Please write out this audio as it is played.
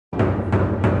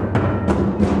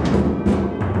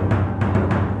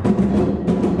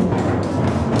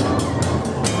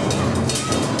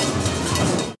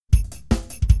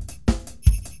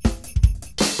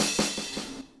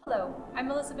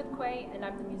Elizabeth Quay, and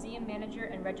I'm the museum manager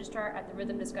and registrar at the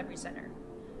Rhythm Discovery Center.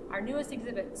 Our newest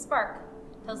exhibit, Spark,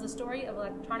 tells the story of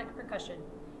electronic percussion,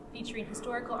 featuring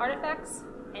historical artifacts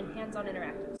and hands-on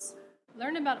interactives.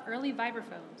 Learn about early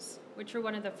vibraphones, which were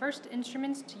one of the first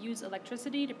instruments to use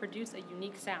electricity to produce a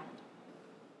unique sound.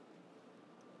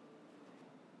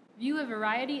 View a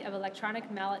variety of electronic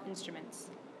mallet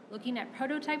instruments, looking at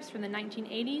prototypes from the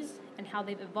 1980s and how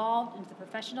they've evolved into the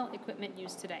professional equipment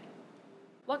used today.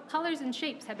 What colors and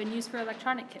shapes have been used for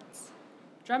electronic kits?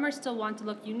 Drummers still want to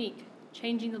look unique,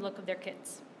 changing the look of their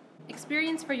kits.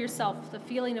 Experience for yourself the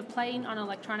feeling of playing on an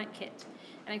electronic kit,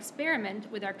 and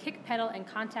experiment with our kick pedal and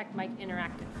contact mic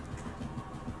interactive.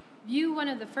 View one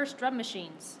of the first drum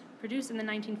machines, produced in the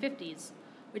 1950s,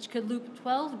 which could loop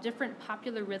 12 different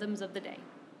popular rhythms of the day.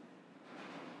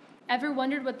 Ever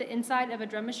wondered what the inside of a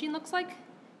drum machine looks like?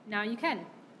 Now you can,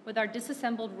 with our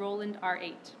disassembled Roland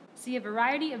R8. See a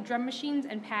variety of drum machines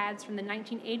and pads from the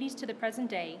 1980s to the present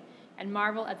day, and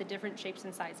marvel at the different shapes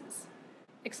and sizes.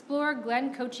 Explore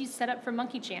Glenn Cochie's setup for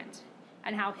Monkey Chant,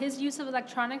 and how his use of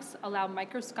electronics allow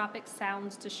microscopic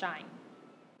sounds to shine.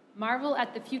 Marvel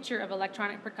at the future of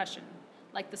electronic percussion,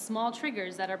 like the small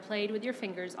triggers that are played with your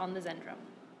fingers on the Zendrum.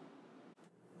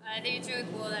 I think it's really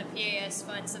cool that PAS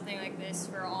funds something like this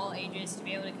for all ages to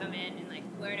be able to come in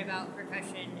and learn about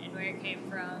percussion and where it came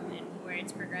from and where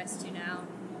it's progressed to now.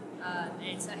 And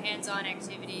it's a hands-on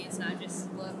activity. It's not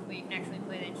just look, but you can actually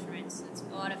play the instruments. It's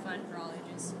a lot of fun for all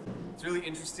ages. It's really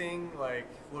interesting,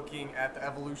 looking at the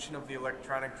evolution of the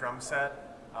electronic drum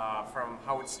set from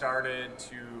how it started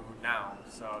to now.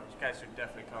 So you guys should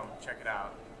definitely come check it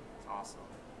out. It's awesome.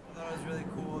 I thought it was really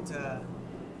cool to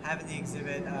have in the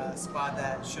exhibit a spot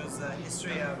that shows the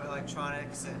history of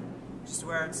electronics and just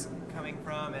where it's coming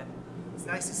from. And it's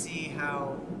nice to see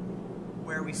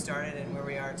where we started and where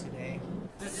we are today.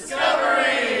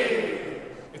 Discovery!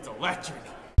 It's electric.